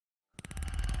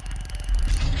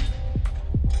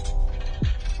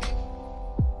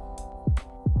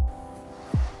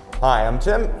Hi, I'm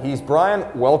Tim, he's Brian.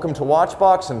 Welcome to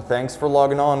WatchBox and thanks for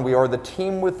logging on. We are the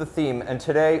team with the theme, and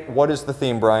today, what is the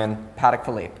theme, Brian? Patek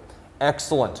Philippe.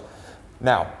 Excellent.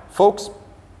 Now, folks,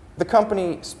 the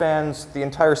company spans the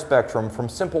entire spectrum from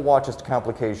simple watches to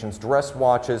complications, dress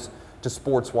watches to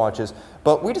sports watches,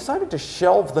 but we decided to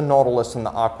shelve the Nautilus and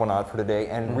the Aquanaut for today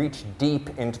and reach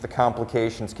deep into the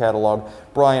complications catalog.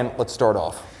 Brian, let's start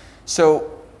off.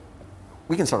 So,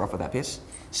 we can start off with that piece.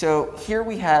 So here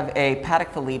we have a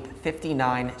Patek Philippe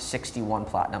 5961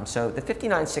 Platinum. So the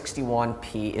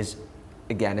 5961P is,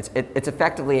 again, it's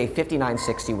effectively a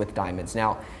 5960 with diamonds.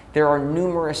 Now, there are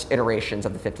numerous iterations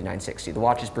of the 5960. The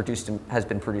watch has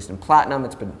been produced in platinum,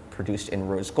 it's been produced in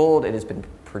rose gold, it has been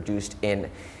produced in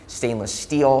stainless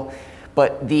steel.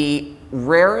 But the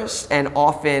rarest and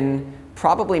often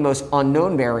probably most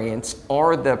unknown variants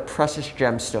are the precious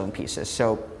gemstone pieces.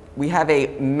 So we have a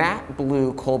matte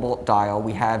blue cobalt dial,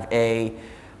 we have a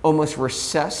almost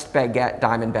recessed baguette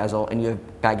diamond bezel, and you have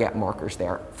baguette markers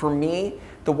there. For me,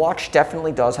 the watch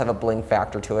definitely does have a bling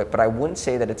factor to it, but I wouldn't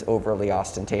say that it's overly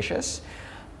ostentatious.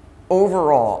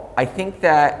 Overall, I think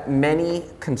that many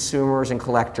consumers and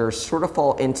collectors sort of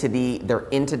fall into they're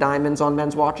into diamonds on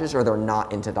men's watches or they're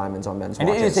not into diamonds on men's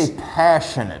watches. And it is a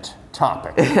passionate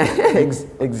topic.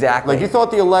 Exactly. Like, you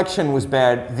thought the election was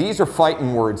bad. These are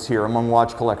fighting words here among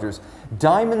watch collectors.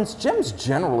 Diamonds, gems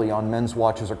generally on men's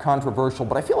watches are controversial,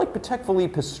 but I feel like Patek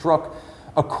Philippe has struck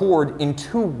a chord in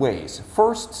two ways.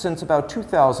 First, since about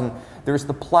 2000, there's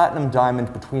the platinum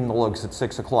diamond between the lugs at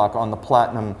 6 o'clock on the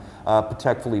platinum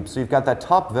Patek Philippe. So you've got that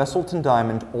top Vesselton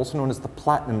diamond, also known as the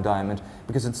platinum diamond,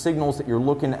 because it signals that you're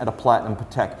looking at a platinum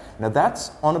Patek. Now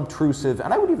that's unobtrusive,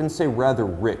 and I would even say rather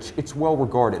rich. It's well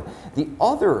regarded. The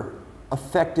other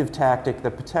effective tactic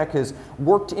that Patek has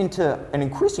worked into an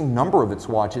increasing number of its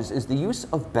watches is the use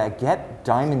of baguette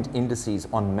diamond indices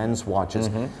on men's watches.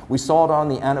 We saw it on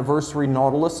the anniversary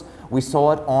Nautilus, we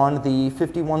saw it on the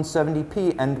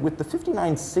 5170P, and with the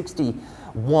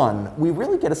 5961, we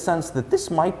really get a sense that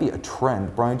this might be a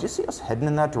trend. Brian, do you see us heading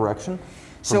in that direction?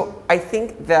 So I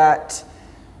think that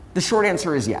the short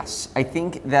answer is yes. I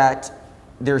think that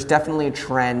there's definitely a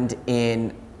trend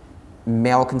in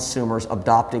male consumers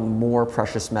adopting more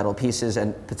precious metal pieces,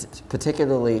 and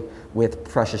particularly with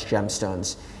precious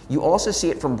gemstones. You also see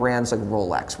it from brands like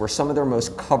Rolex, where some of their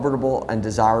most covetable and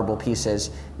desirable pieces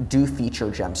do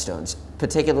feature gemstones.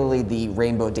 Particularly the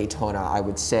Rainbow Daytona, I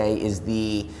would say, is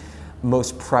the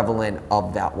most prevalent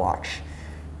of that watch.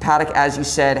 Patek, as you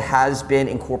said, has been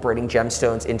incorporating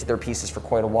gemstones into their pieces for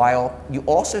quite a while. You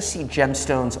also see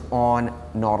gemstones on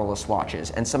Nautilus watches,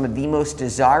 and some of the most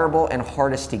desirable and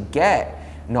hardest to get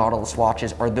Nautilus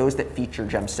watches are those that feature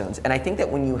gemstones. And I think that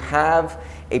when you have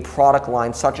a product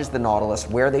line such as the Nautilus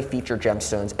where they feature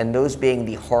gemstones, and those being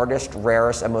the hardest,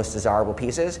 rarest, and most desirable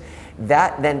pieces,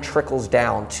 that then trickles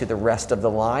down to the rest of the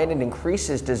line and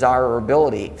increases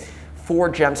desirability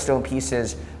for gemstone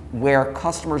pieces where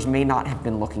customers may not have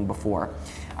been looking before.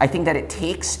 I think that it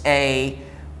takes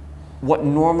what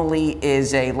normally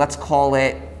is a, let's call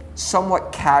it,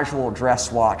 somewhat casual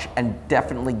dress watch and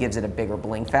definitely gives it a bigger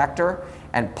bling factor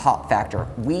and pop factor.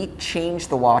 We changed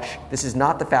the watch. This is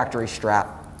not the factory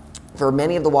strap. For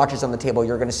many of the watches on the table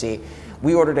you're gonna see,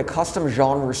 we ordered a custom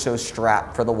Jean Rousseau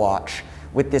strap for the watch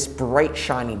with this bright,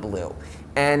 shiny blue.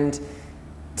 And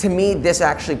to me, this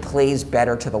actually plays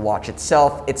better to the watch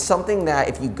itself. It's something that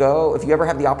if you ever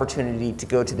have the opportunity to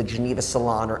go to the Geneva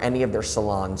Salon or any of their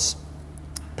salons,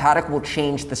 Patek will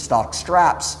change the stock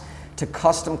straps to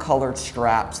custom colored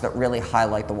straps that really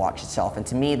highlight the watch itself. And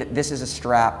to me, this is a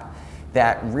strap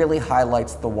that really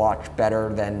highlights the watch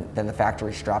better than the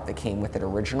factory strap that came with it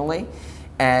originally.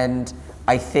 And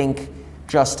I think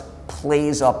just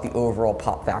plays up the overall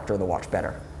pop factor of the watch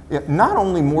better. Yeah, not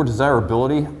only more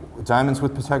desirability, diamonds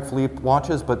with Patek Philippe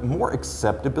watches, but more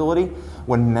acceptability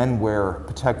when men wear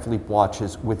Patek Philippe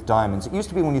watches with diamonds. It used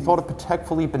to be when you thought of Patek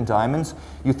Philippe and diamonds,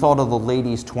 you thought of the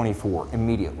ladies 24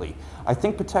 immediately. I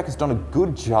think Patek has done a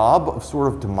good job of sort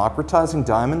of democratizing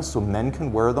diamonds so men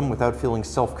can wear them without feeling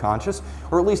self-conscious,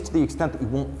 or at least to the extent that you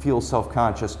won't feel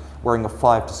self-conscious wearing a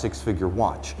 5- to 6-figure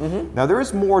watch. Now there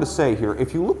is more to say here.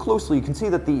 If you look closely, you can see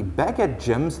that the baguette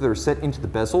gems that are set into the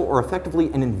bezel are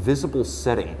effectively an invisible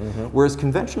setting, whereas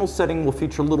conventional setting will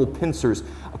feature little pincers,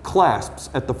 clasps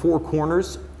at the 4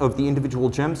 corners of the individual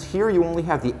gems. Here you only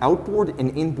have the outboard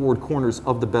and inboard corners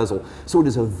of the bezel, so it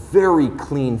is a very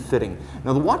clean fitting.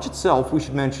 Now the watch itself, we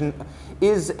should mention,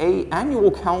 is a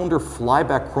Annual Calendar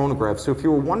Flyback Chronograph. So if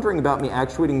you were wondering about me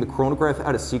actuating the chronograph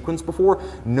out of sequence before,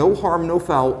 no harm, no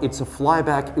foul. It's a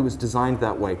flyback. It was designed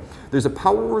that way. There's a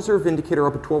power reserve indicator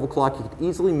up at 12 o'clock. You could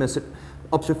easily miss it.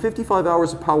 up to 55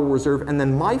 hours of power reserve, and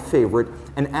then my favorite,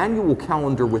 an annual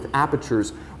calendar with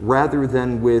apertures rather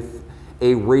than with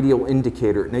a radial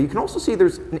indicator. Now you can also see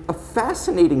there's a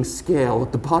fascinating scale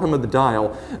at the bottom of the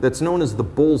dial that's known as the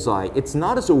bullseye. It's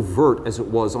not as overt as it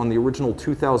was on the original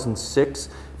 2006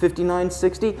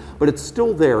 5960, but it's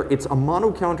still there. It's a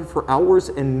mono counter for hours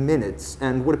and minutes,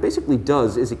 and what it basically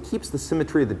does is it keeps the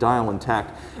symmetry of the dial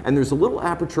intact, and there's a little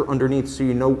aperture underneath so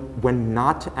you know when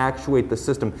not to actuate the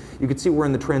system. You can see we're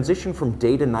in the transition from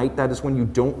day to night. That is when you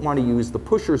don't want to use the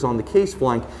pushers on the case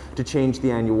flank to change the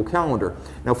annual calendar.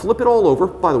 Now flip it all over.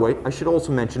 By the way, I should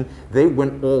also mention they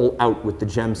went all out with the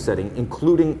gem setting,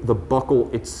 including the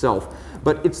buckle itself.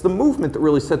 But it's the movement that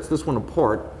really sets this one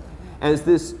apart, as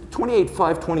this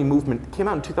 28-520 movement came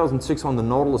out in 2006 on the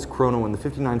Nautilus Chrono and the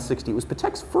 5960. It was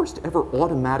Patek's first ever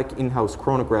automatic in-house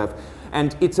chronograph,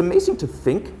 and it's amazing to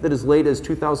think that as late as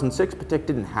 2006 Patek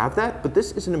didn't have that, but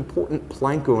this is an important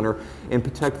plank owner in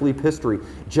Patek Philippe history.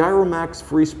 Gyromax,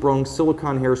 free sprung,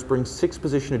 silicon hairspring,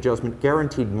 6-position adjustment,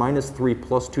 guaranteed -3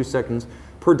 + 2 seconds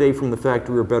per day from the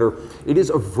factory or better. It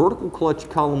is a vertical clutch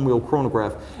column wheel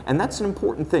chronograph, and that's an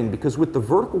important thing because with the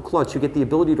vertical clutch you get the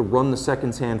ability to run the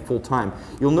seconds hand full time.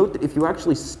 You'll note that if you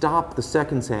actually stop the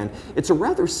seconds hand, it's a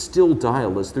rather still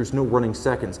dial as there's no running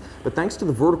seconds, but thanks to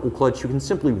the vertical clutch you can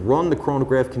simply run the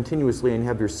chronograph continuously and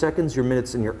have your seconds, your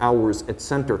minutes, and your hours at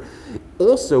center.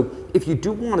 Also, if you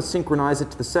do want to synchronize it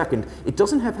to the second, it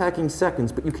doesn't have hacking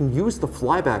seconds, but you can use the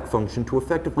flyback function to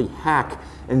effectively hack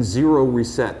and zero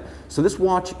reset. So this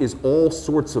watch is all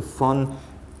sorts of fun.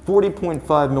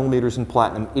 40.5 millimeters in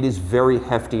platinum. It is very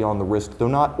hefty on the wrist, though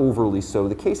not overly so.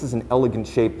 The case is an elegant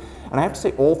shape, and I have to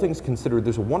say, all things considered,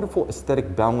 there's a wonderful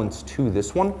aesthetic balance to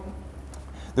this one.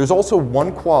 There's also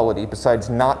one quality, besides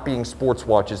not being sports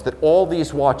watches, that all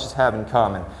these watches have in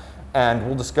common, and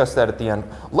we'll discuss that at the end.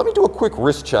 Let me do a quick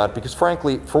wrist shot, because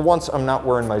frankly, for once, I'm not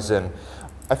wearing my Zinn.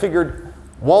 I figured,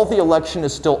 while the election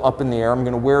is still up in the air, I'm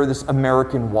going to wear this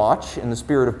American watch in the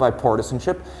spirit of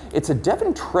bipartisanship. It's a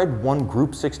Devon Tread 1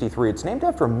 Group 63. It's named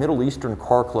after a Middle Eastern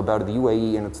car club out of the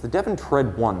UAE, and it's the Devon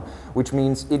Tread 1, which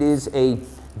means it is a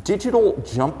digital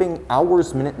jumping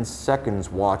hours, minute, and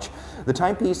seconds watch. The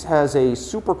timepiece has a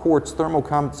super quartz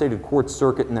thermocompensated quartz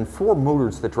circuit and then 4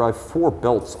 motors that drive 4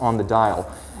 belts on the dial.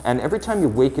 And every time you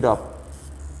wake it up,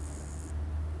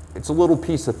 it's a little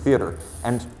piece of theater,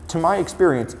 and to my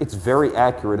experience, it's very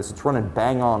accurate as it's running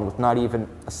bang on with not even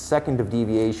a second of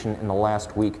deviation in the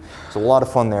last week. So a lot of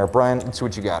fun there. Brian, let's see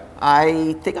what you got.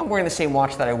 I think I'm wearing the same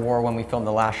watch that I wore when we filmed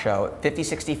the last show.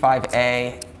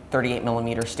 5065A,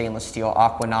 38mm stainless steel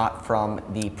Aquanaut from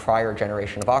the prior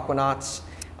generation of Aquanauts.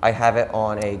 I have it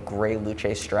on a gray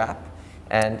Luce strap,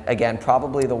 and again,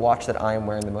 probably the watch that I am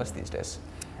wearing the most these days.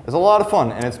 It's a lot of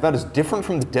fun, and it's about as different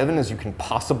from the Devon as you can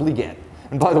possibly get.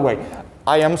 And by the way,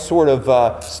 I am sort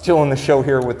of still in the show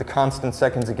here with the constant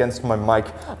seconds against my mic.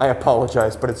 I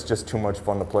apologize, but it's just too much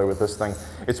fun to play with this thing.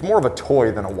 It's more of a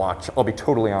toy than a watch, I'll be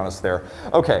totally honest there.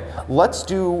 Okay, let's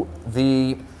do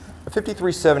the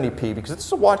 5370P, because this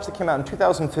is a watch that came out in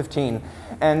 2015,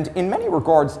 and in many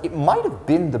regards, it might have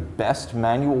been the best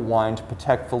manual wind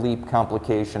Patek Philippe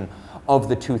complication of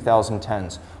the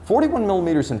 2010s. 41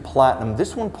 millimeters in platinum,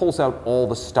 this one pulls out all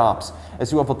the stops.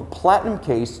 As you have a platinum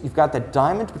case, you've got that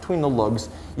diamond between the lugs,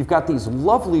 you've got these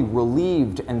lovely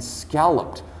relieved and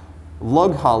scalloped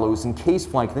lug hollows and case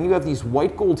flank, then you have these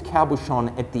white gold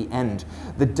cabochon at the end.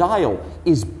 The dial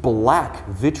is black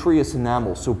vitreous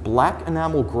enamel, so black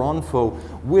enamel Grand Faux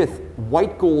with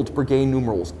white gold Breguet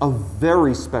numerals, a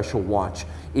very special watch.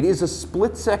 It is a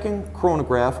split-second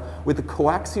chronograph with a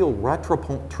coaxial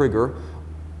rattrapante trigger.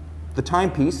 The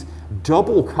timepiece,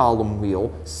 double column wheel,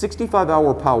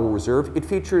 65-hour power reserve. It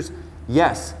features,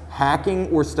 yes, hacking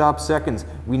or stop seconds.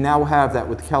 We now have that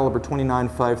with caliber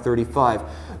 29-535.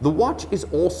 The watch is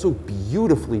also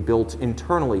beautifully built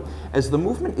internally, as the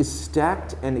movement is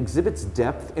stacked and exhibits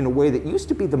depth in a way that used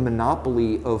to be the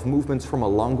monopoly of movements from a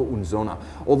Longo und Zona.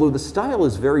 Although the style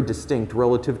is very distinct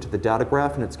relative to the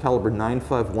datograph and its caliber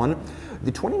 951,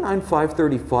 the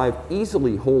 29-535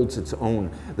 easily holds its own.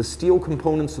 The steel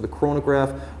components of the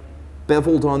chronograph,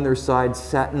 beveled on their sides,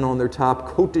 satin on their top,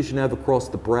 Cote de Genève across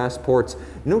the brass parts.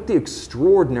 Note the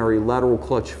extraordinary lateral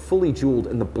clutch, fully jeweled,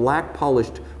 and the black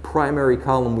polished primary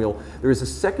column wheel. There is a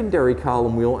secondary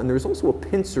column wheel, and there's also a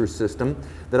pincer system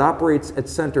that operates at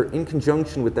center in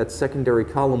conjunction with that secondary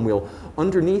column wheel.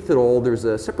 Underneath it all, there's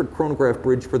a separate chronograph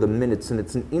bridge for the minutes, and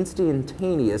it's an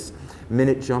instantaneous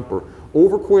minute jumper.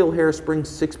 Overcoil hairspring,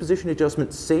 6-position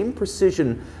adjustment, same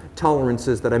precision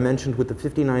tolerances that I mentioned with the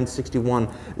 5961.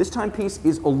 This timepiece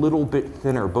is a little bit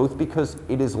thinner, both because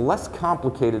it is less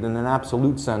complicated in an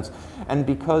absolute sense and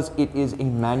because it is a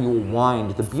manual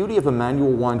wind. The beauty of a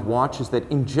manual wind watch is that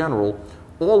in general,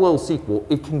 all else equal,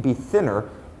 it can be thinner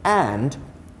and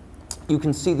you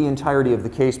can see the entirety of the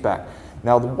case back.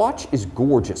 Now the watch is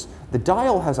gorgeous. The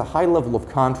dial has a high level of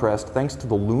contrast thanks to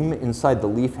the lume inside the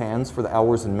leaf hands for the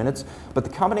hours and minutes, but the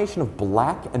combination of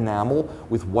black enamel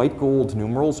with white gold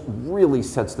numerals really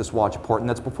sets this watch apart, and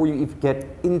that's before you even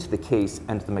get into the case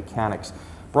and the mechanics.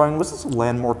 Brian, was this a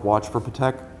landmark watch for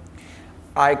Patek?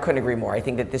 I couldn't agree more. I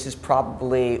think that this is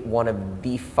probably one of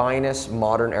the finest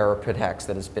modern era Pateks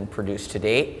that has been produced to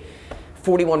date.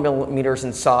 41 millimeters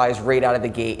in size right out of the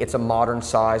gate. It's a modern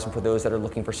size, and for those that are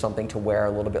looking for something to wear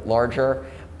a little bit larger.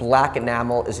 Black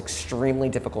enamel is extremely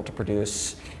difficult to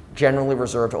produce, generally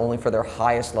reserved only for their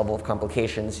highest level of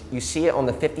complications. You see it on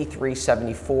the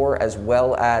 5374 as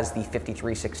well as the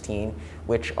 5316,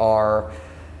 which are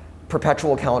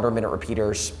perpetual calendar minute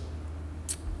repeaters.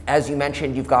 As you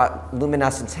mentioned, you've got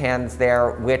luminescence hands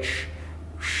there, which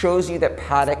shows you that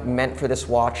Patek meant for this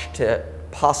watch to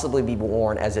possibly be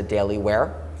worn as a daily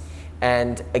wear.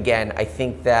 And again, I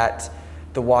think that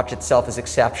the watch itself is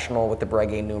exceptional with the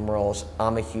Breguet numerals.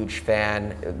 I'm a huge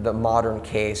fan. The modern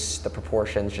case, the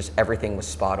proportions, just everything was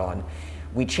spot on.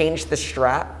 We changed the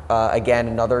strap. Again,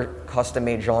 another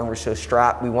custom-made Jean Rousseau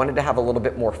strap. We wanted to have a little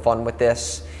bit more fun with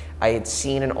this. I had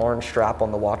seen an orange strap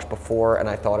on the watch before, and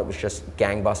I thought it was just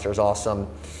gangbusters awesome.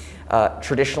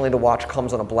 Traditionally, the watch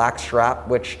comes on a black strap,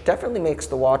 which definitely makes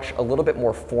the watch a little bit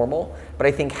more formal, but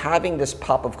I think having this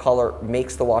pop of color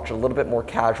makes the watch a little bit more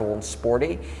casual and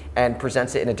sporty and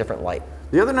presents it in a different light.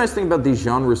 The other nice thing about these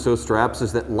Jean Rousseau straps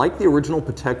is that, like the original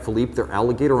Patek Philippe, they're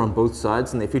alligator on both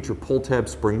sides and they feature pull-tab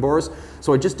spring bars.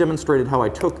 So I just demonstrated how I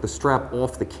took the strap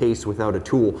off the case without a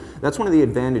tool. That's one of the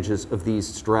advantages of these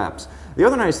straps. The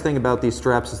other nice thing about these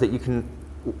straps is that you can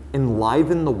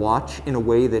enliven the watch in a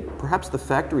way that perhaps the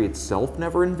factory itself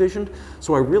never envisioned,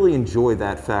 so I really enjoy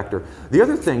that factor. The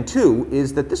other thing too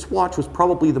is that this watch was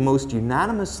probably the most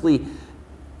unanimously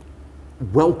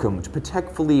welcomed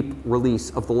Patek Philippe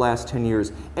release of the last 10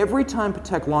 years. Every time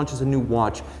Patek launches a new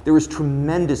watch, there is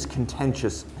tremendous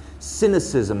contentious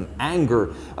cynicism,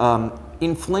 anger,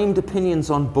 inflamed opinions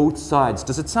on both sides.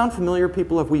 Does it sound familiar,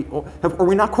 people? Are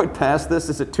we not quite past this?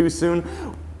 Is it too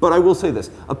soon? But I will say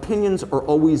this, opinions are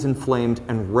always inflamed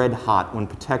and red hot when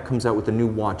Patek comes out with a new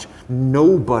watch.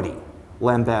 Nobody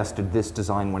lambasted this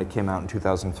design when it came out in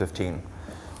 2015.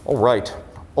 All right,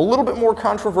 a little bit more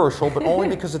controversial, but only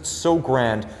because it's so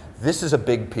grand. This is a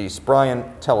big piece.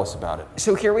 Brian, tell us about it.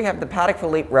 So here we have the Patek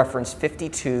Philippe reference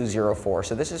 5204.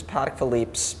 So this is Patek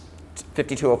Philippe's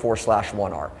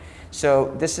 5204/1R.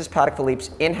 So this is Patek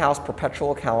Philippe's in-house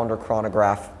perpetual calendar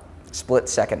chronograph,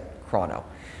 split-second chrono.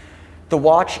 The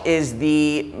watch is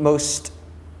the most,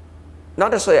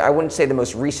 not necessarily, I wouldn't say the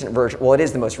most recent version, well, it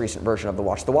is the most recent version of the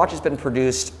watch. The watch has been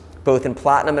produced both in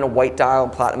platinum and a white dial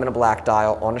and platinum and a black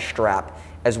dial on a strap,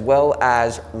 as well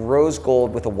as rose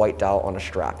gold with a white dial on a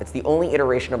strap. It's the only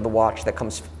iteration of the watch that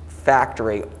comes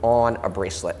factory on a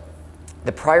bracelet.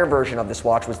 The prior version of this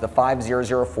watch was the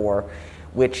 5004,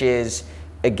 which is,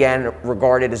 again,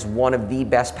 regarded as one of the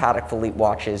best Patek Philippe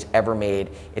watches ever made.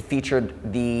 It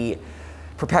featured the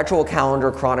Perpetual Calendar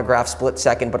Chronograph split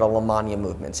second, but a La Manna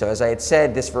movement. So as I had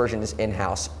said, this version is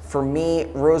in-house. For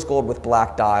me, rose gold with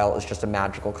black dial is just a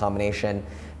magical combination.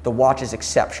 The watch is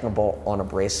exceptional on a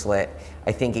bracelet.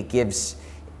 I think it gives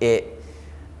it,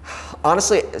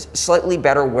 honestly, slightly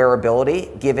better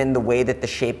wearability given the way that the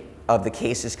shape of the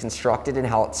case is constructed and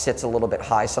how it sits a little bit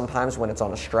high sometimes when it's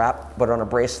on a strap, but on a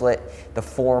bracelet, the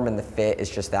form and the fit is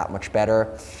just that much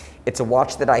better. It's a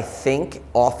watch that I think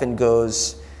often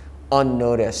goes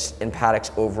unnoticed in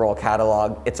Patek's overall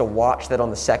catalog. It's a watch that on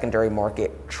the secondary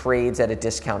market trades at a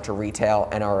discount to retail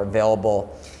and are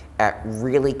available at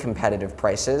really competitive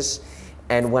prices.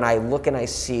 And when I look and I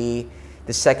see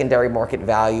the secondary market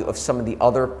value of some of the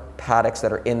other Pateks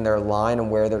that are in their line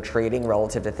and where they're trading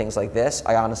relative to things like this,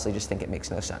 I honestly just think it makes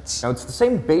no sense. Now, it's the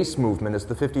same base movement as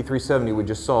the 5370 we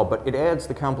just saw, but it adds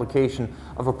the complication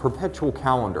of a perpetual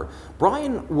calendar.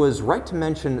 Brian was right to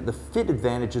mention the fit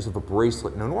advantages of a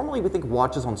bracelet. Now, normally we think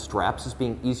watches on straps as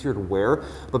being easier to wear,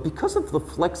 but because of the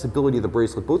flexibility of the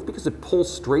bracelet, both because it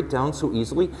pulls straight down so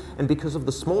easily and because of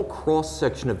the small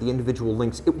cross-section of the individual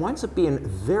links, it winds up being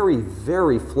very,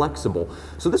 very flexible.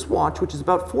 So this watch, which is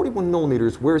about 41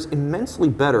 millimeters, wears immensely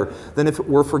better than if it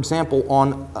were, for example,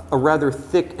 on a rather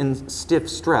thick and stiff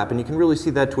strap, and you can really see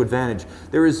that to advantage.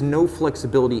 There is no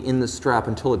flexibility in the strap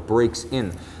until it breaks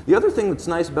in. The other thing that's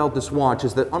nice about this watch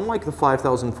is that unlike the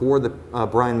 5004 that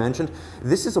Brian mentioned,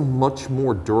 this is a much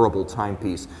more durable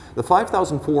timepiece. The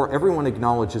 5004, everyone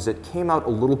acknowledges it came out a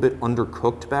little bit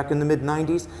undercooked back in the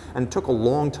mid-90s, and it took a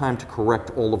long time to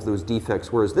correct all of those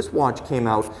defects, whereas this watch came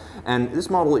out, and this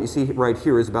model that you see right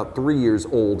here is about 3 years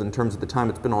old in terms of the time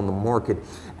it's been on the market,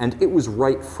 and it was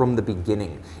right from the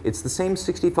beginning. It's the same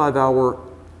 65-hour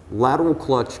lateral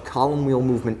clutch column wheel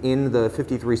movement in the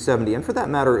 5370, and for that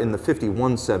matter in the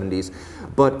 5170s,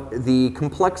 but the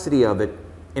complexity of it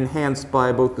enhanced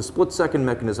by both the split-second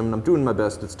mechanism, and I'm doing my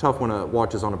best, it's tough when a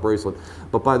watch is on a bracelet,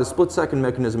 but by the split-second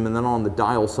mechanism and then on the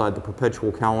dial side, the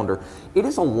Perpetual Calendar, it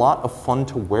is a lot of fun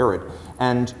to wear it.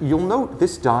 And you'll note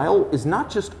this dial is not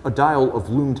just a dial of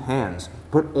loomed hands,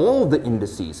 but all the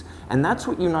indices. And that's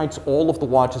what unites all of the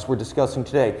watches we're discussing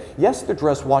today. Yes, they're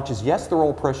dress watches, yes, they're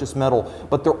all precious metal,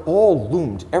 but they're all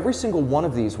loomed. Every single one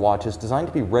of these watches designed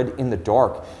to be read in the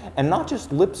dark. And not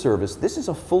just lip service, this is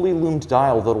a fully loomed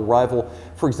dial that'll rival,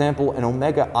 for example, an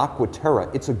Omega Aqua Terra.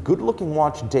 It's a good-looking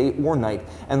watch day or night,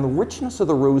 and the richness of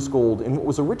the rose gold in what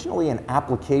was originally an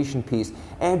application piece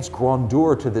adds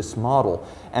grandeur to this model.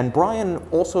 And Brian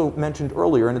also mentioned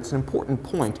earlier, and it's an important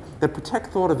point, that Patek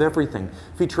thought of everything,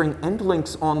 featuring end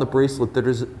links on the bracelet that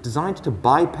is designed to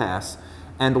bypass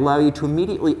and allow you to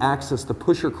immediately access the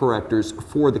pusher correctors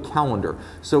for the calendar.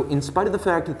 So in spite of the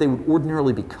fact that they would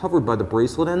ordinarily be covered by the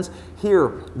bracelet ends,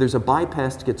 here there's a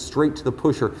bypass to get straight to the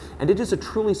pusher, and it is a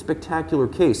truly spectacular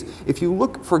case. If you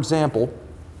look, for example,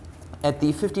 at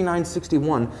the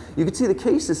 5961, you can see the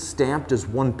case is stamped as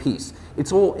one piece.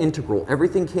 It's all integral.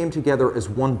 Everything came together as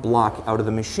one block out of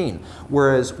the machine.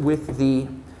 Whereas with the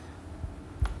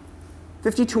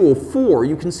 5204,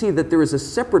 you can see that there is a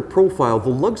separate profile. The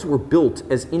lugs were built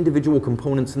as individual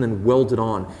components and then welded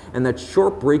on. And that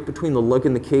sharp break between the lug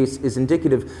and the case is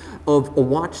indicative of a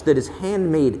watch that is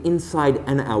handmade inside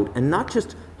and out, and not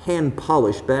just hand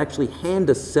polished, but actually hand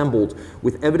assembled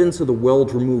with evidence of the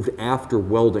weld removed after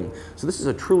welding. So this is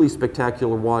a truly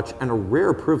spectacular watch and a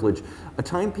rare privilege, a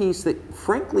timepiece that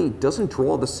frankly doesn't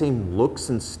draw the same looks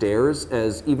and stares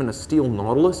as even a steel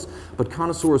Nautilus, but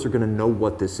connoisseurs are going to know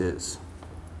what this is.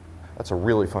 That's a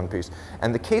really fun piece.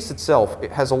 And the case itself,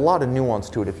 it has a lot of nuance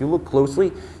to it. If you look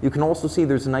closely, you can also see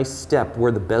there's a nice step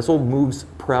where the bezel moves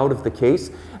proud of the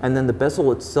case, and then the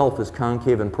bezel itself is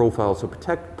concave in profile. So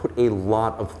Patek put a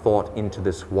lot of thought into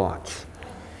this watch.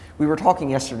 We were talking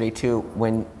yesterday too,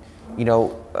 when, you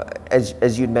know,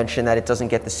 as you'd mentioned that it doesn't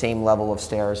get the same level of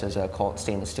stares as a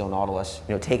stainless steel Nautilus.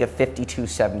 You know, take a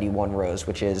 5271 Rose,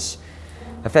 which is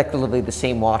effectively the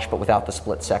same watch but without the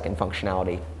split-second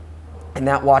functionality. And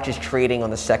that watch is trading on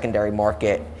the secondary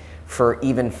market for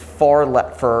even far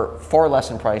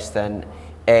less in price than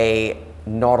a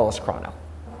Nautilus chrono,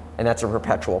 and that's a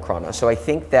perpetual chrono. So I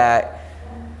think that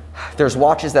there's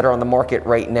watches that are on the market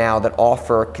right now that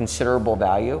offer considerable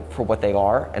value for what they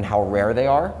are and how rare they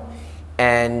are.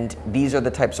 And these are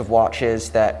the types of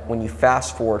watches that when you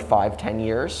fast forward 5–10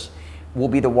 years, will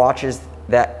be the watches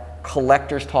that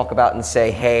collectors talk about and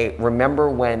say, hey, remember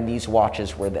when these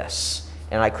watches were this?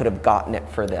 And I could have gotten it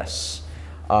for this.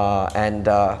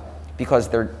 Because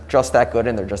they're just that good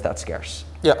and they're just that scarce.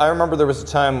 Yeah, I remember there was a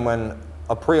time when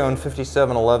a pre-owned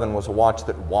 5711 was a watch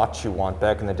that Watch You Want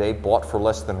back in the day bought for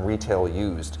less than retail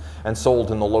used and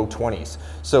sold in the low 20s.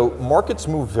 So markets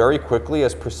move very quickly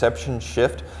as perceptions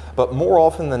shift, but more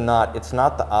often than not, it's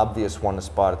not the obvious one to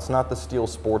spot. It's not the steel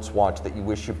sports watch that you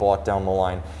wish you bought down the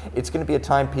line. It's going to be a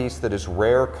timepiece that is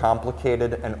rare,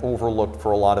 complicated, and overlooked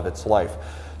for a lot of its life.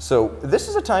 So this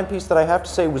is a timepiece that I have to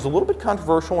say was a little bit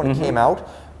controversial when it came out,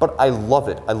 but I love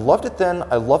it. I loved it then,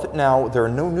 I love it now. There are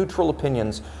no neutral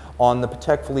opinions on the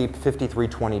Patek Philippe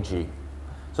 5320G.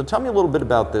 So tell me a little bit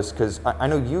about this, because I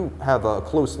know you have a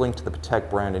close link to the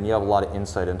Patek brand and you have a lot of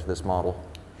insight into this model.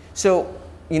 So,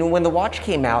 you know, when the watch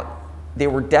came out, they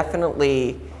were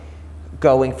definitely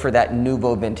going for that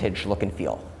nouveau vintage look and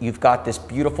feel. You've got this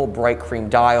beautiful bright cream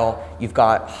dial, you've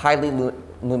got highly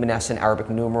luminescent Arabic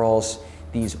numerals,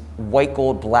 these white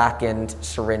gold blackened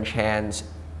syringe hands.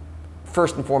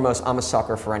 First and foremost, I'm a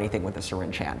sucker for anything with a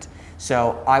syringe hand.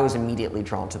 So I was immediately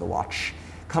drawn to the watch.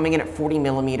 Coming in at 40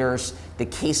 millimeters, the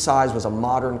case size was a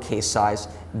modern case size.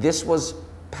 This was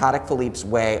Patek Philippe's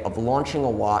way of launching a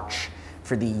watch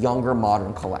for the younger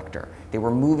modern collector. They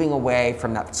were moving away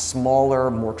from that smaller,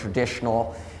 more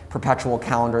traditional perpetual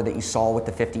calendar that you saw with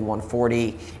the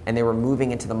 5140, and they were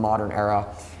moving into the modern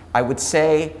era. I would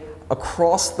say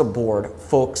across the board,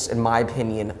 folks, in my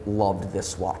opinion, loved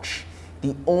this watch.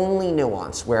 The only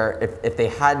nuance where if they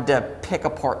had to pick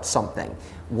apart something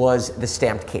was the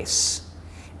stamped case.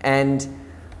 And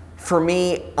for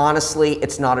me, honestly,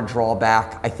 it's not a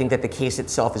drawback. I think that the case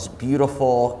itself is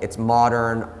beautiful, it's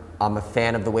modern. I'm a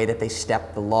fan of the way that they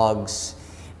step the lugs.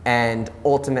 And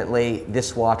ultimately,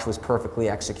 this watch was perfectly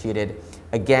executed.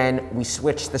 Again, we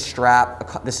switched the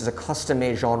strap. This is a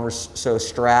custom-made Jean Rousseau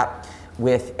strap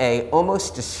with a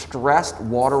almost distressed,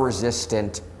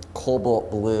 water-resistant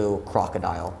cobalt blue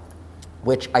crocodile,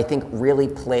 which I think really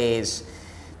plays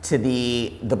to the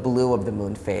blue of the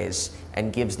moon phase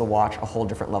and gives the watch a whole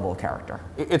different level of character.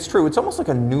 It's true. It's almost like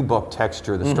a nubuck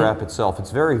texture, the strap itself.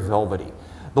 It's very velvety.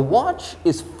 The watch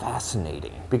is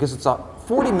fascinating because it's a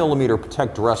 40mm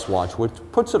Patek dress watch, which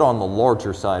puts it on the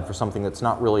larger side for something that's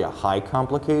not really a high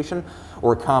complication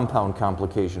or a compound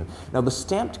complication. Now, the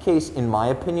stamped case, in my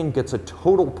opinion, gets a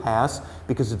total pass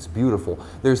because it's beautiful.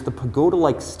 There's the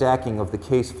pagoda-like stacking of the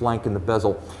case flank and the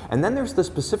bezel, and then there's the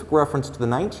specific reference to the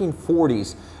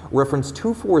 1940s reference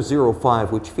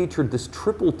 2405, which featured this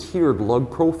triple-tiered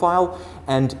lug profile,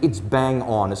 and it's bang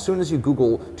on. As soon as you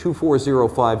Google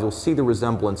 2405, you'll see the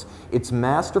resemblance. It's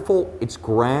masterful, it's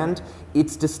grand,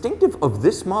 it's distinctive of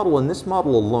this model and this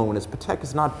model alone, as Patek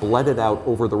has not bled it out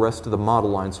over the rest of the model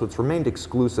line, so it's remained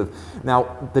exclusive.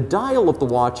 Now, the dial of the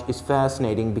watch is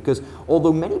fascinating because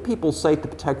although many people cite the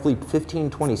Patek Philippe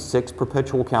 1526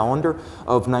 Perpetual Calendar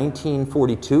of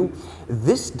 1942,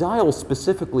 this dial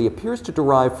specifically appears to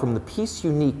derive from the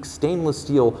piece-unique stainless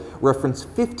steel reference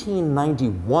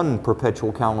 1591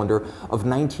 Perpetual Calendar of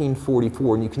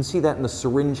 1944, and you can see that in the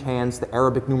syringe hands, the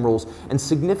Arabic numerals, and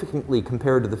significantly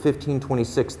compared to the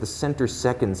 1526, the center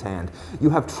seconds hand. You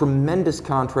have tremendous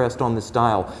contrast on this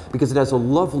dial because it has a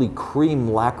lovely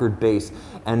cream lacquered base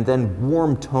and then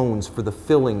warm tones for the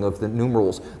filling of the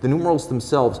numerals. The numerals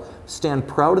themselves stand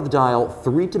proud of the dial,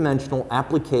 three-dimensional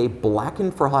applique,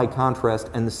 blackened for high contrast,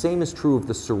 and the same is true of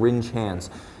the syringe hands.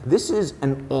 This is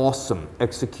an awesome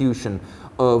execution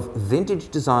of vintage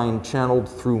design channeled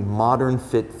through modern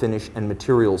fit, finish, and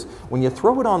materials. When you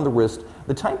throw it on the wrist,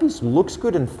 the timepiece looks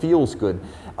good and feels good.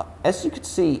 As you can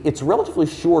see, it's relatively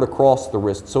short across the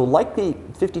wrist, so like the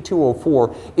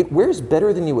 5204, it wears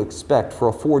better than you expect for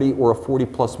a 40 or a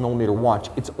 40+ millimeter watch.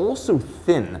 It's also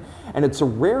thin, and it's a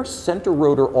rare center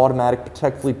rotor automatic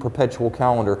Patek Philippe Perpetual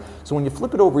Calendar, so when you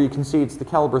flip it over, you can see it's the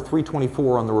caliber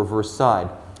 324 on the reverse side.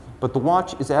 But the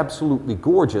watch is absolutely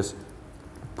gorgeous,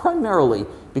 primarily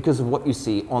because of what you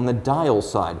see on the dial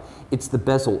side. It's the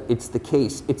bezel, it's the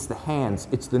case, it's the hands,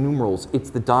 it's the numerals,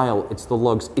 it's the dial, it's the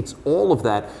lugs, it's all of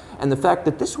that. And the fact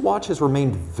that this watch has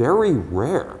remained very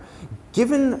rare.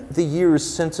 Given the years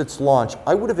since its launch,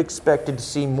 I would have expected to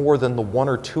see more than the 1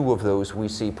 or 2 of those we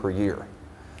see per year.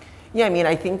 Yeah, I mean,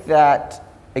 I think that,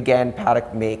 again,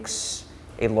 Patek makes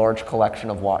a large collection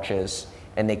of watches,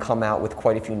 and they come out with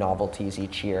quite a few novelties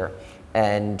each year.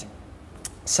 And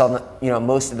some,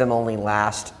 most of them only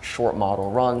last short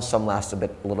model runs, some last a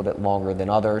little bit longer than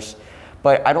others.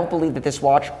 But I don't believe that this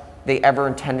watch, they ever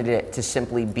intended it to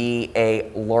simply be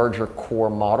a larger core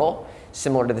model,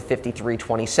 similar to the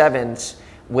 5327s,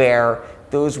 where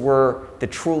those were the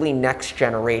truly next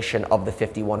generation of the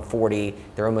 5140.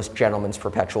 They're almost gentleman's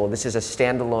perpetual. This is a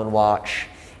standalone watch,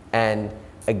 and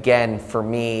again, for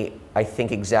me, I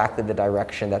think exactly the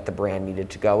direction that the brand needed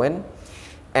to go in.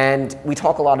 And we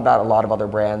talk a lot about a lot of other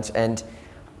brands, and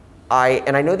I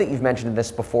know that you've mentioned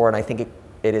this before, and I think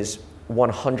it is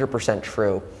 100%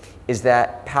 true, is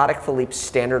that Patek Philippe's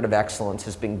standard of excellence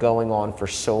has been going on for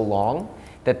so long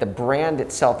that the brand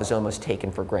itself is almost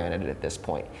taken for granted at this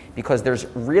point, because there's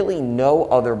really no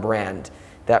other brand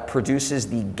that produces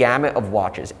the gamut of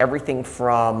watches, everything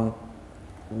from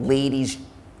ladies'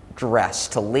 dress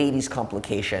to ladies'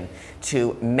 complication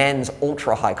to men's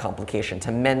ultra high complication to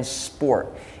men's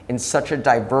sport in such a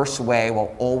diverse way,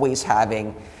 while always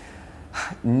having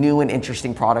new and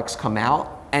interesting products come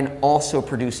out and also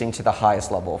producing to the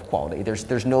highest level of quality.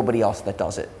 There's nobody else that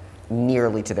does it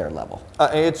nearly to their level.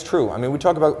 It's true. I mean, we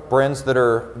talk about brands that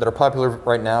are popular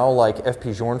right now, like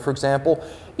FP Journe, for example.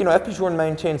 FP Journe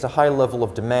maintains a high level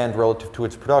of demand relative to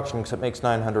its production because it makes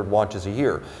 900 watches a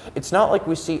year. It's not like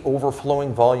we see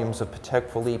overflowing volumes of Patek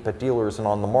Philippe at dealers and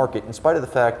on the market, in spite of the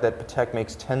fact that Patek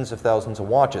makes tens of thousands of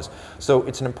watches. So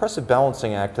it's an impressive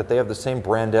balancing act that they have the same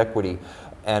brand equity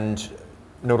and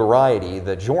notoriety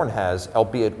that Journe has,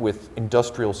 albeit with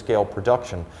industrial scale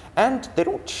production. And they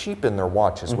don't cheapen their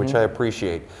watches, which I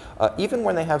appreciate. Even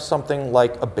when they have something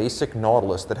like a basic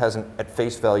Nautilus that hasn't at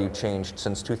face value changed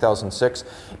since 2006,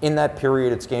 in that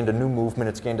period it's gained a new movement,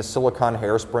 it's gained a silicone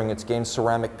hairspring, it's gained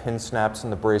ceramic pin snaps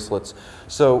in the bracelets.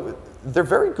 So they're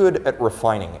very good at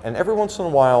refining, and every once in a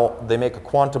while they make a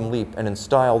quantum leap, and in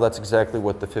style that's exactly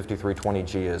what the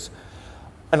 5320G is.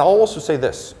 And I'll also say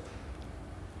this,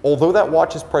 although that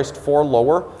watch is priced far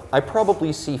lower, I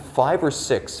probably see 5 or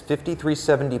 6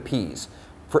 5370Ps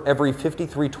for every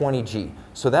 5320G.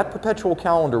 So that perpetual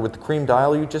calendar with the cream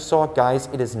dial you just saw, guys,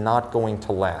 it is not going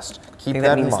to last. Keep that in mind.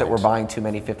 That means that we're buying too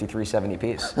many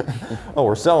 5370Ps. Oh,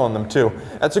 we're selling them too.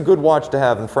 That's a good watch to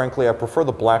have, and frankly, I prefer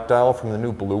the black dial from the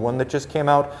new blue one that just came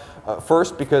out.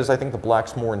 First, because I think the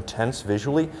black's more intense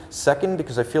visually. Second,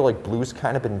 because I feel like blue's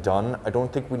kind of been done. I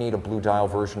don't think we need a blue dial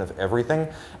version of everything,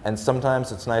 and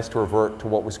sometimes it's nice to revert to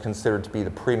what was considered to be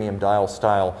the premium dial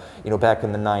style, you know, back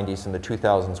in the 90s and the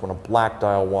 2000s when a black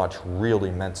dial watch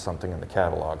really meant something in the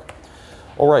catalog.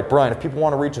 All right, Brian, if people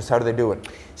want to reach us, how do they do it?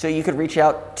 So you could reach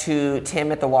out to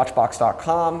Tim at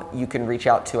thewatchbox.com. You can reach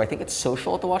out to, I think it's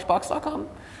social at thewatchbox.com.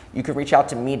 You can reach out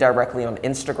to me directly on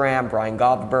Instagram, Brian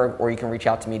Gobberberg, or you can reach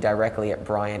out to me directly at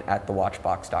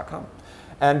brian@thewatchbox.com.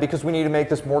 And because we need to make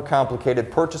this more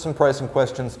complicated, purchase and pricing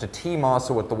questions to Team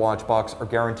Aso at The Watchbox are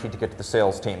guaranteed to get to the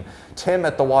sales team. Tim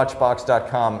at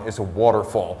thewatchbox.com is a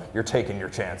waterfall. You're taking your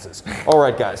chances. All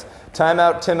right, guys. Time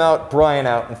out, Tim out, Brian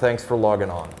out, and thanks for logging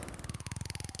on.